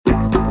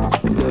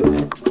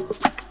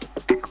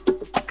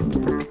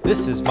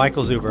This is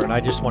Michael Zuber, and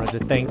I just wanted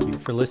to thank you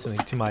for listening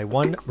to my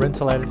One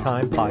Rental at a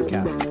Time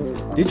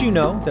podcast. Did you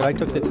know that I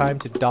took the time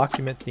to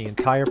document the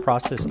entire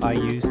process I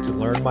used to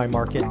learn my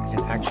market and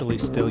actually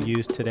still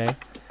use today?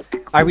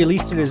 I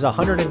released it as a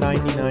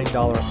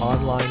 $199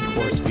 online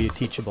course via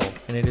Teachable,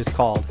 and it is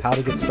called How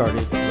to Get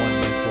Started One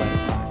Rental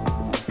at a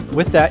Time.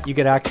 With that, you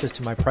get access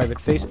to my private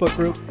Facebook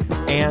group,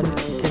 and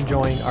you can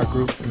join our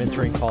group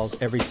mentoring calls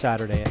every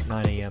Saturday at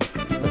 9 a.m.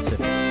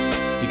 Pacific.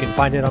 You can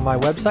find it on my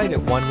website at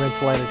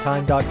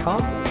onerentalatatime.com.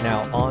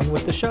 Now on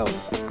with the show.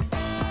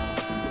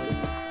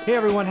 Hey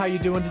everyone, how you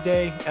doing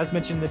today? As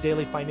mentioned in the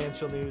Daily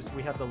Financial News,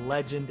 we have the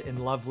legend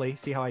and lovely,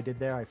 see how I did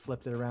there? I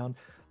flipped it around.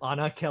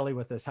 Anna Kelly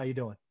with us. How you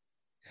doing?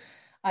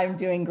 I'm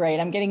doing great.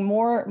 I'm getting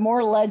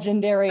more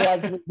legendary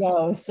as we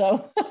go.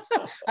 So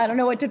I don't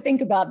know what to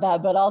think about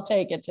that, but I'll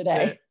take it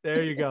today.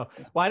 There you go.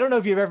 Well, I don't know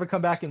if you've ever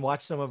come back and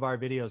watched some of our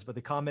videos, but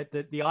the comment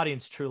that the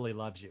audience truly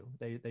loves you.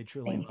 They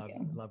truly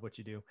love what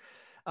you do.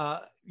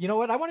 You know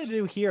what I want to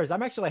do here is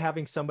I'm actually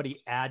having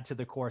somebody add to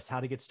the course, How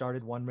to Get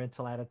Started One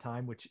Rental at a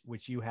Time,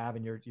 which you have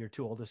and your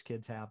two oldest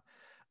kids have.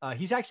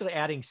 He's actually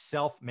adding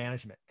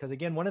self-management. Because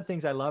again, one of the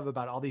things I love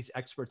about all these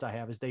experts I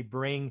have is they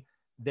bring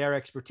their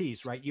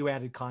expertise, right? You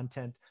added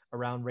content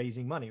around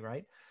raising money,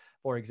 right?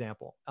 For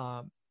example.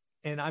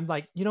 And I'm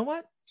like, you know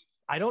what?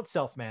 I don't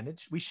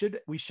self-manage. We should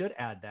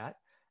add that.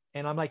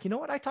 And I'm like, you know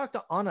what? I talk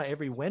to Anna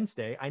every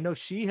Wednesday. I know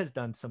she has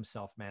done some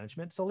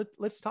self-management. So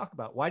let's talk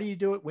about why do you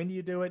do it? When do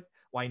you do it?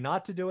 Why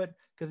not to do it?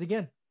 Because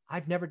again,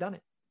 I've never done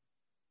it.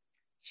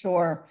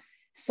 Sure.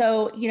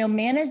 So,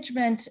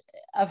 management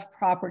of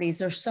properties,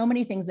 there's so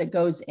many things that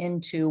goes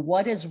into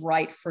what is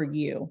right for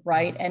you,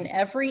 right? Mm-hmm. And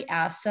every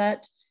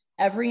asset,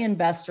 every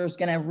investor is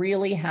going to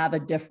really have a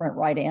different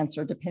right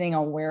answer depending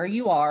on where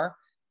you are,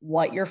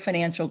 what your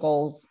financial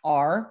goals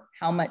are,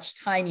 how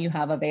much time you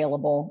have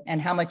available,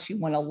 and how much you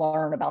want to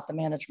learn about the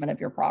management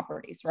of your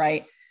properties,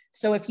 right?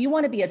 So if you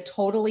want to be a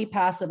totally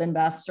passive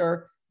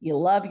investor, you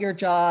love your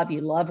job,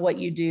 you love what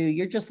you do,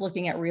 you're just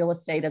looking at real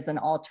estate as an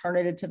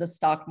alternative to the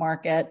stock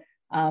market,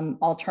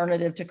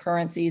 alternative to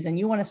currencies, and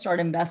you want to start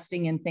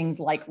investing in things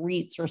like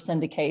REITs or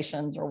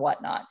syndications or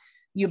whatnot.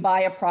 You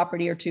buy a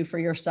property or two for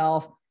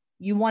yourself,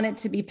 you want it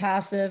to be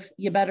passive,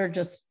 you better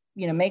just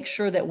make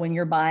sure that when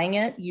you're buying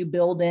it, you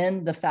build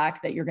in the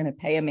fact that you're going to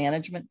pay a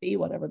management fee,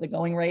 whatever the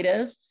going rate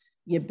is.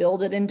 You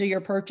build it into your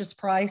purchase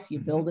price, you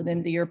build it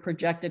into your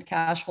projected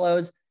cash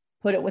flows,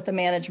 put it with the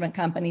management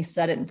company,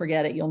 set it and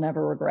forget it. You'll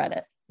never regret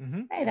it.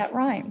 Mm-hmm. Hey, that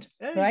rhymed,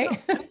 right?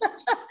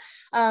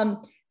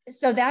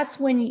 So that's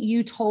when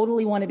you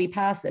totally want to be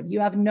passive.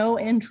 You have no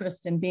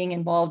interest in being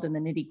involved in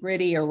the nitty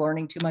gritty or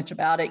learning too much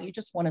about it. You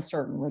just want a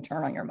certain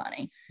return on your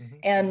money. Mm-hmm.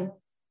 And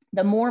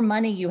the more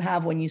money you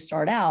have when you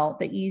start out,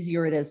 the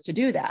easier it is to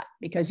do that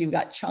because you've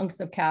got chunks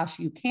of cash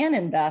you can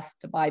invest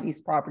to buy these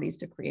properties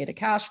to create a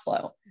cash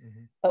flow.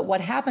 Mm-hmm. But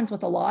what happens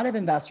with a lot of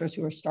investors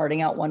who are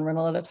starting out one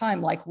rental at a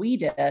time, like we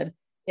did,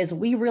 is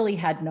we really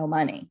had no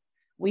money.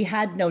 We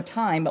had no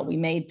time, but we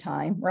made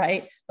time,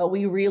 right? But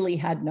we really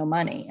had no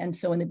money. And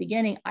so in the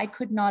beginning, I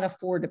could not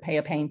afford to pay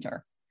a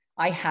painter.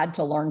 I had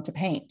to learn to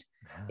paint.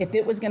 If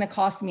it was going to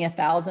cost me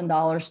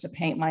 $1,000 to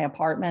paint my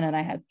apartment and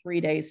I had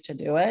 3 days to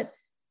do it,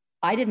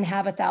 I didn't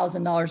have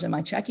 $1,000 in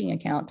my checking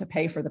account to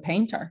pay for the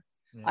painter.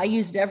 Yeah. I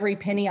used every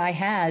penny I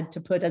had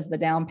to put as the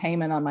down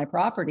payment on my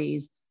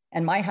properties.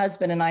 And my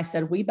husband and I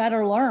said, we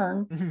better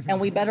learn and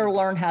we better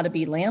learn how to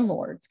be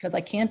landlords because I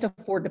can't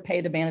afford to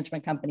pay the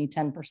management company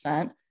 10%.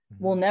 Mm-hmm.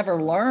 We'll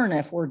never learn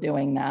if we're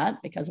doing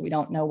that because we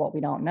don't know what we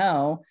don't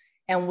know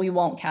and we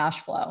won't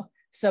cash flow.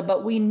 So,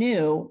 but we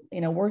knew,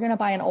 we're going to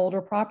buy an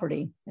older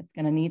property. It's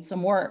going to need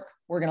some work.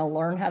 We're going to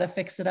learn how to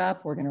fix it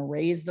up. We're going to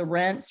raise the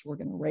rents. We're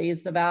going to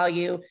raise the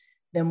value.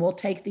 Then we'll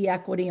take the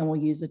equity and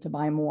we'll use it to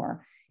buy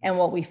more. And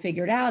what we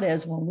figured out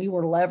is when we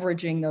were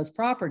leveraging those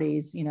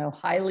properties,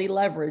 highly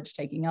leveraged,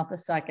 taking out the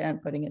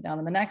second, putting it down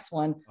on the next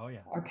one,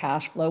 our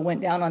cash flow went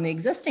down on the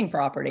existing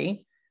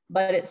property,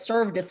 but it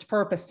served its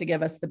purpose to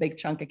give us the big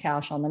chunk of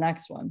cash on the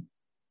next one.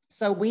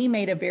 So we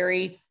made a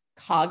very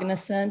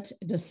cognizant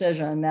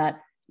decision that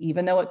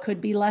even though it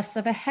could be less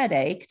of a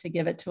headache to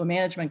give it to a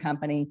management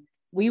company,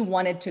 we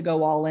wanted to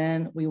go all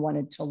in. We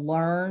wanted to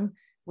learn.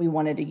 We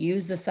wanted to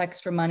use this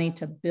extra money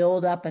to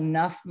build up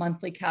enough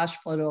monthly cash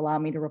flow to allow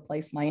me to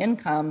replace my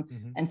income.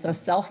 Mm-hmm. And so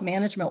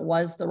self-management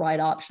was the right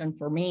option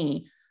for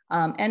me.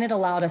 And it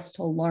allowed us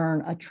to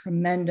learn a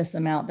tremendous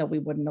amount that we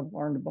wouldn't have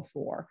learned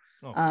before.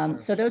 Sure.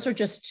 So those are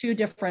just two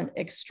different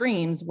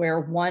extremes where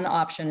one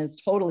option is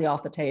totally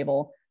off the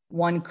table.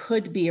 One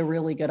could be a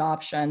really good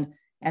option.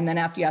 And then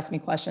after you ask me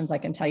questions, I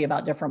can tell you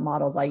about different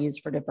models I use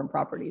for different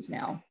properties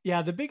now.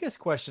 Yeah, the biggest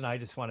question I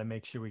just want to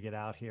make sure we get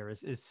out here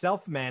is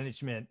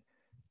self-management.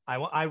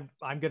 I'm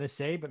going to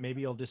say, but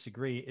maybe you'll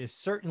disagree, is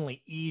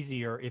certainly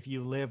easier if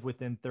you live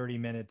within 30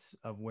 minutes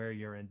of where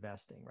you're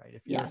investing,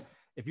 right?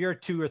 If you're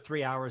 2 or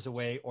 3 hours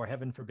away, or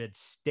heaven forbid,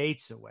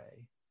 states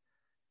away,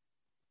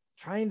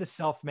 trying to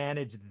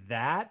self-manage,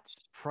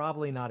 that's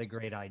probably not a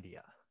great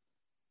idea.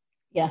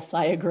 Yes,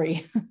 I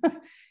agree.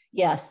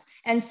 Yes.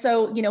 And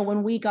so,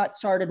 when we got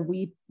started,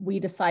 we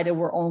decided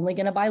we're only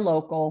going to buy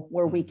local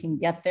where we can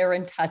get there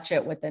and touch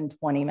it within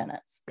 20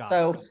 minutes.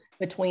 So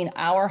between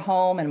our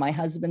home and my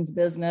husband's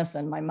business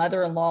and my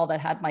mother-in-law that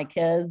had my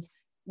kids,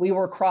 we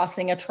were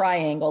crossing a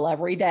triangle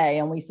every day.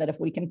 And we said, if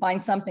we can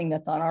find something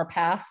that's on our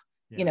path,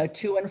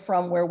 to and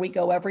from where we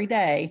go every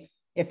day,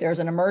 if there's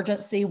an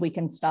emergency, we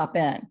can stop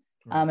in.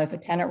 If a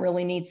tenant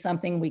really needs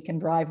something, we can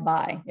drive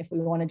by. If we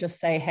want to just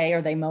say, hey,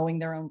 are they mowing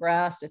their own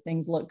grass? Do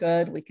things look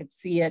good? We could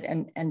see it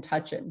and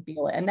touch it and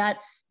feel it. And that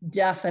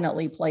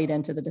definitely played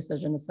into the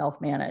decision to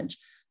self-manage.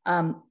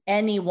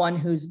 Anyone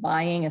who's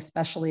buying,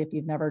 especially if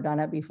you've never done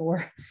it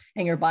before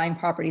and you're buying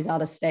properties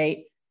out of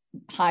state,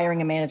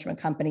 hiring a management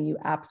company, you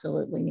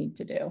absolutely need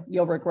to do.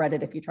 You'll regret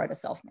it if you try to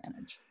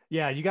self-manage.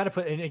 Yeah, you got to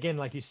put, and again,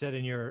 like you said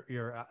in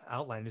your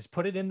outline, is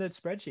put it in the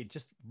spreadsheet.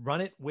 Just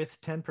run it with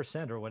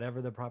 10% or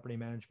whatever the property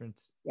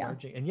management's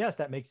charging. And yes,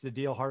 that makes the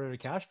deal harder to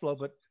cash flow,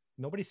 but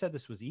nobody said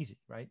this was easy,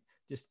 right?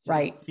 Just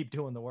keep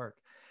doing the work.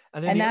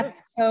 And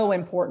that's so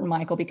important,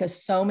 Michael,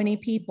 because so many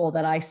people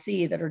that I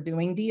see that are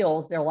doing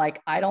deals, they're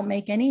like, I don't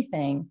make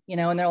anything,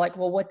 and they're like,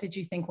 well, what did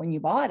you think when you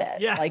bought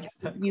it? Yeah, like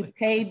exactly. You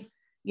paid,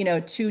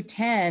 $210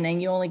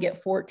 and you only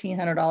get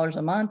 $1,400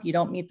 a month. You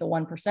don't meet the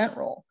 1%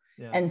 rule.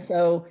 Yeah. And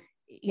so,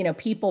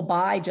 people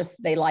buy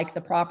they like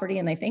the property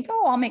and they think,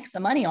 oh, I'll make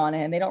some money on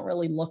it. And they don't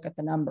really look at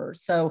the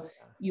numbers. So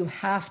you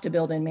have to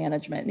build in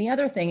management. And the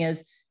other thing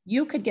is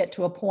you could get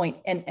to a point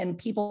and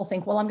people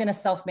think, well, I'm going to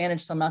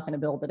self-manage, so I'm not going to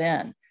build it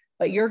in.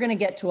 But you're going to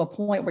get to a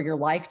point where your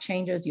life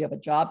changes. You have a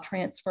job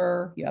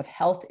transfer, you have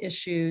health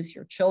issues,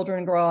 your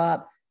children grow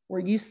up,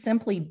 where you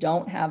simply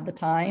don't have the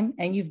time,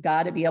 and you've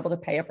got to be able to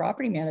pay a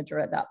property manager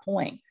at that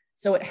point.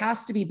 So it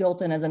has to be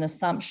built in as an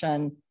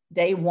assumption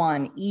day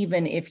one,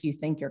 even if you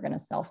think you're going to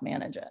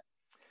self-manage it.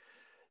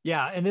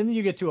 Yeah. And then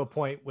you get to a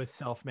point with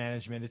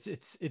self-management.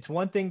 It's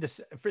one thing to,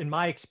 in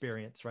my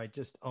experience, right,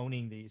 just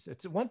owning these,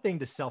 it's one thing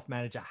to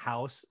self-manage a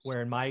house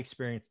where in my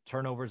experience,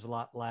 turnover is a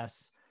lot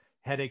less,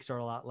 headaches are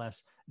a lot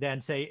less than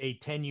say a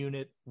 10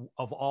 unit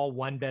of all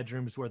one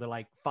bedrooms where they're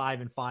like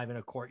 5 and 5 in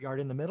a courtyard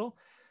in the middle.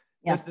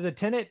 Yes. The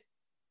tenant,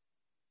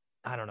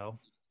 I don't know,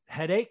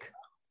 headache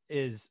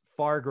is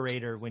far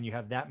greater when you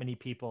have that many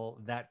people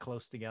that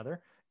close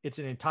together. It's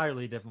an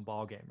entirely different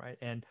ballgame, right?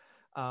 And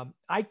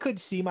I could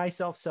see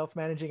myself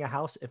self-managing a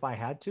house if I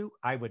had to.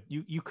 I would.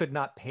 You could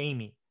not pay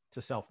me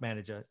to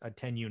self-manage a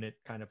 10-unit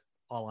kind of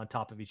all on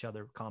top of each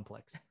other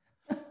complex.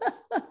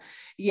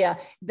 Yeah,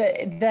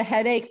 the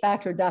headache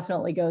factor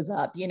definitely goes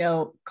up.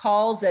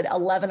 Calls at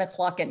 11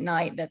 o'clock at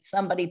night that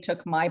somebody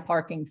took my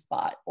parking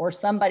spot, or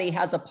somebody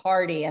has a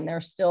party and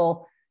they're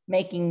still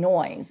making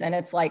noise. And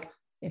it's like,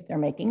 if they're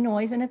making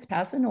noise and it's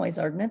past the noise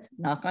ordinance,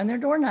 knock on their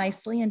door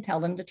nicely and tell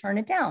them to turn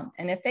it down.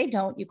 And if they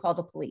don't, you call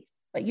the police.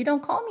 But you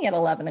don't call me at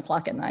 11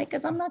 o'clock at night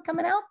because I'm not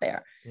coming out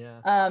there.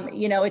 Yeah.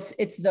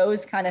 It's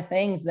those kind of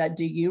things that,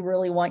 do you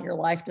really want your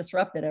life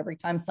disrupted every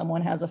time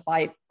someone has a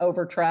fight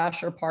over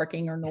trash or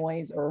parking or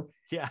noise or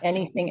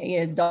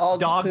anything, dog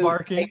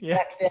barking.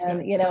 Yeah.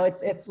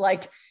 It's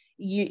like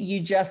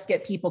you just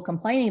get people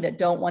complaining that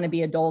don't want to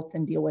be adults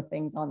and deal with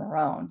things on their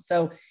own.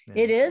 So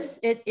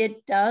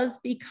it does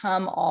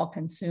become all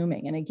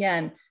consuming. And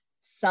again,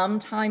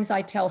 sometimes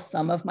I tell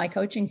some of my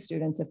coaching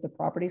students, if the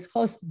property's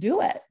close,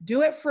 do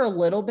it for a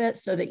little bit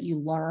so that you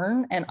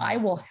learn. And I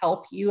will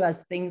help you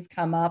as things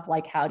come up,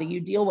 like, how do you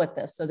deal with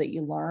this so that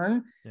you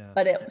learn? Yeah.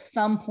 But at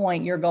some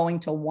point you're going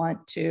to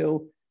want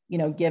to,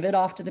 give it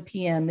off to the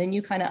PM. Then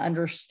you kind of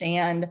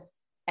understand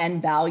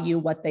and value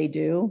what they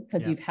do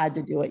because you've had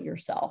to do it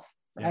yourself.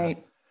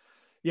 Right.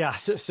 Yeah.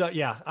 So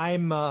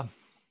I'm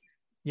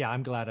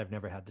glad I've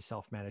never had to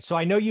self-manage. So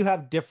I know you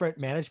have different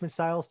management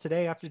styles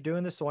today after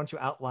doing this. So why don't you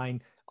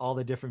outline all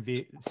the different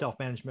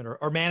self-management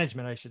or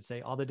management, I should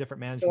say, all the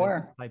different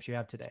management types you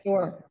have today.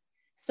 Sure.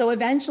 So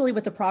eventually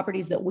with the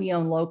properties that we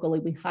own locally,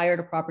 we hired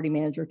a property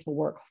manager to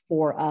work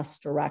for us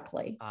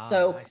directly.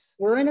 Nice.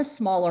 We're in a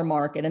smaller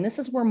market, and this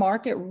is where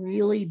market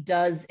really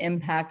does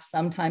impact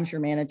sometimes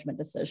your management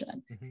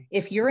decision. Mm-hmm.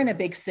 If you're in a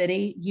big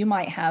city, you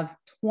might have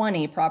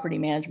 20 property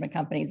management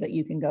companies that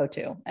you can go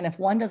to. And if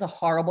one does a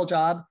horrible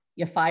job,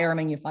 you fire them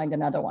and you find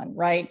another one,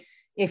 right?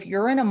 If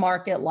you're in a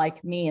market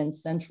like me in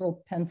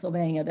central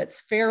Pennsylvania,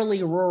 that's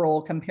fairly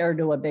rural compared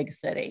to a big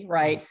city,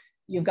 right? Mm-hmm.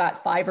 You've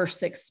got 5 or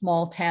 6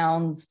 small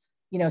towns,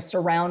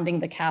 surrounding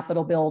the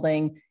Capitol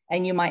building,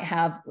 and you might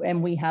have,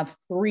 and we have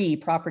 3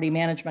 property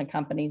management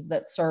companies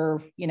that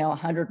serve,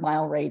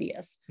 100-mile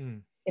radius.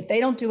 If they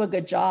don't do a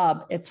good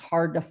job, it's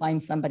hard to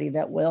find somebody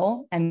that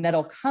will, and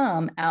that'll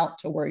come out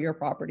to where your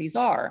properties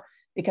are.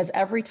 Because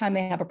every time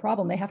they have a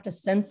problem, they have to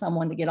send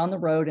someone to get on the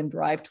road and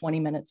drive 20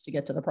 minutes to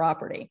get to the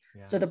property.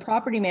 Yeah. So the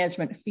property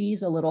management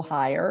fee's a little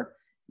higher.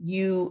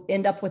 You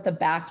end up with a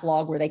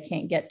backlog where they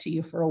can't get to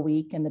you for a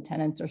week, and the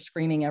tenants are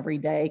screaming every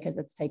day because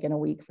it's taken a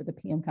week for the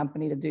PM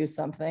company to do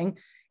something.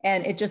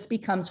 And it just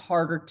becomes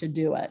harder to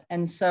do it.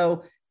 And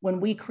so when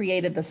we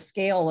created the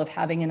scale of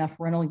having enough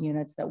rental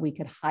units that we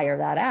could hire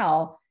that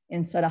out,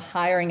 instead of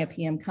hiring a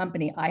PM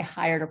company, I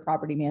hired a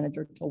property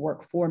manager to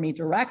work for me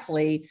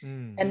directly.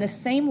 And the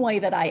same way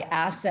that I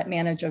asset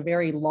manage a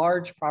very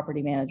large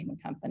property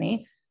management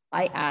company,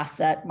 I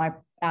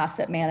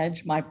asset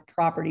manage my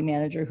property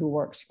manager who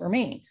works for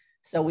me.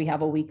 So we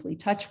have a weekly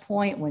touch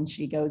point when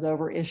she goes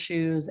over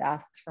issues,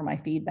 asks for my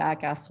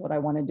feedback, asks what I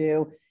want to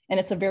do. And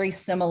it's a very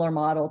similar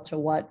model to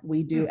what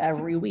we do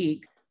every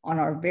week on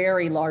our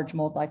very large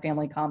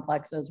multifamily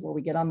complexes, where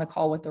we get on the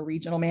call with the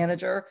regional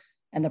manager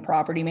and the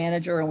property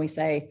manager, and we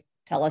say,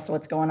 tell us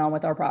what's going on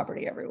with our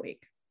property every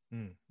week.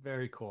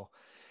 Very cool.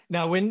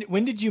 Now,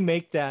 when did you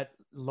make that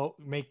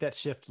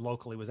shift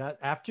locally? Was that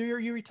after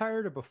you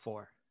retired or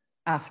before?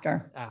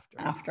 After.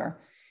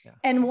 Yeah.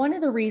 And one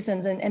of the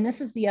reasons, and this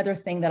is the other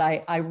thing that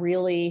I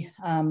really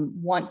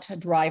want to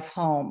drive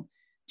home,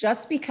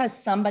 just because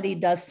somebody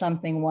does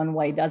something one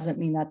way doesn't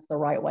mean that's the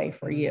right way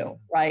for you,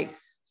 right?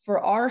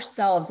 For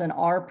ourselves in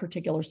our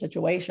particular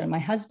situation, my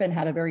husband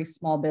had a very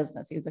small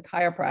business. He was a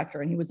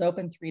chiropractor and he was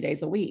open 3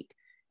 days a week.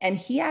 And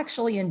he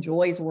actually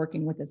enjoys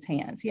working with his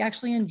hands. He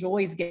actually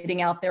enjoys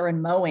getting out there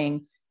and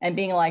mowing and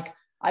being like,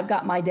 I've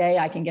got my day.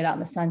 I can get out in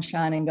the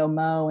sunshine and go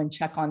mow and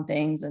check on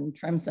things and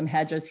trim some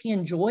hedges. He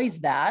enjoys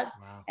that.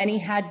 Wow. And he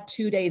had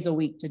 2 days a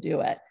week to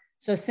do it.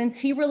 So since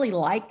he really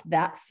liked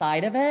that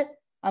side of it,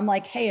 I'm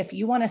like, hey, if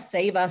you want to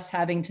save us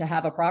having to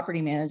have a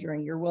property manager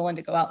and you're willing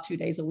to go out 2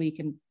 days a week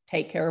and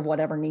take care of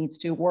whatever needs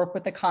to, work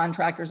with the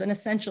contractors and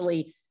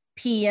essentially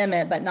PM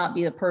it, but not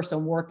be the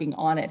person working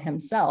on it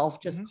himself,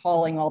 just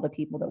calling all the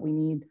people that we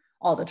need,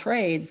 all the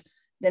trades,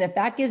 then if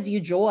that gives you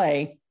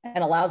joy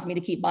and allows me to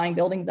keep buying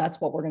buildings,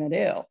 that's what we're going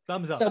to do.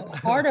 Thumbs up. So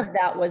part of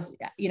that was,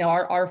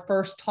 our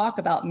first talk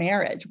about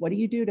marriage. What do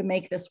you do to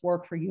make this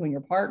work for you and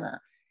your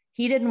partner?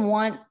 He didn't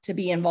want to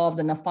be involved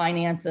in the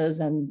finances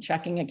and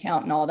checking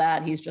account and all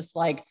that. He's just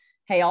like,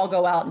 hey, I'll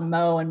go out and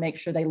mow and make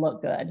sure they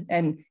look good.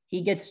 And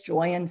he gets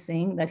joy in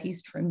seeing that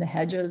he's trimmed the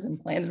hedges and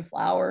planted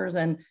flowers.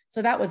 And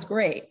so that was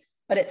great.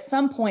 But at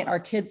some point, our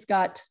kids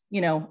got,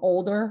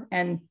 older,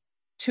 and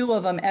 2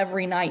 of them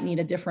every night need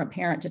a different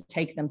parent to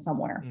take them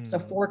somewhere. So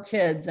 4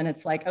 kids. And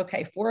it's like,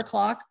 okay,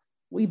 4:00,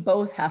 we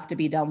both have to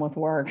be done with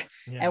work.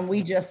 Yeah. And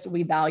we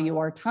value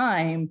our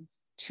time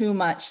too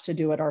much to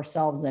do it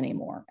ourselves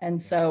anymore.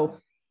 And so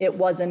it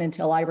wasn't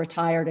until I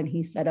retired and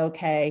he said,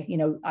 okay,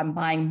 I'm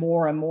buying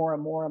more and more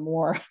and more and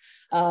more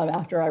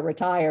after I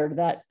retired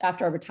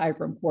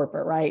from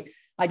corporate, right?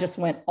 I just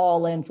went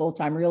all in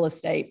full-time real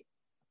estate.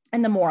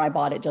 And the more I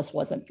bought, it just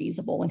wasn't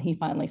feasible. And he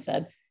finally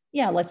said,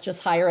 yeah, let's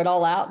just hire it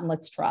all out and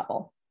let's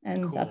travel.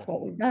 And cool. That's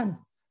what we've done.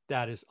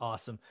 That is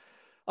awesome.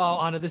 Oh,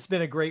 Anna, this has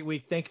been a great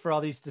week. Thank you for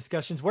all these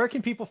discussions. Where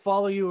can people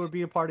follow you or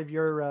be a part of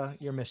your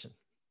mission?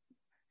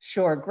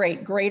 Sure.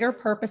 Great.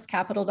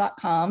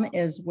 GreaterPurposeCapital.com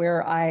is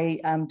where I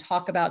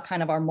talk about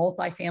kind of our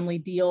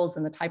multifamily deals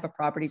and the type of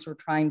properties we're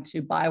trying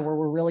to buy where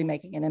we're really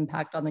making an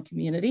impact on the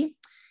community.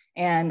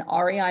 And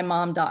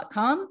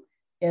REIMom.com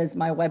is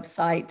my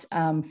website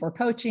for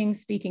coaching,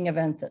 speaking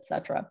events,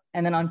 etc.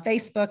 And then on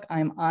Facebook,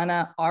 I'm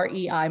Anna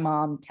REI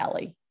Mom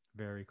Kelly.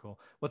 Very cool.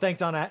 Well,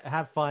 thanks, Anna.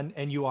 Have fun.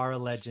 And you are a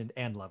legend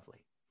and lovely.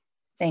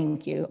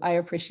 Thank you. I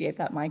appreciate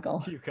that,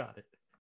 Michael. You got it.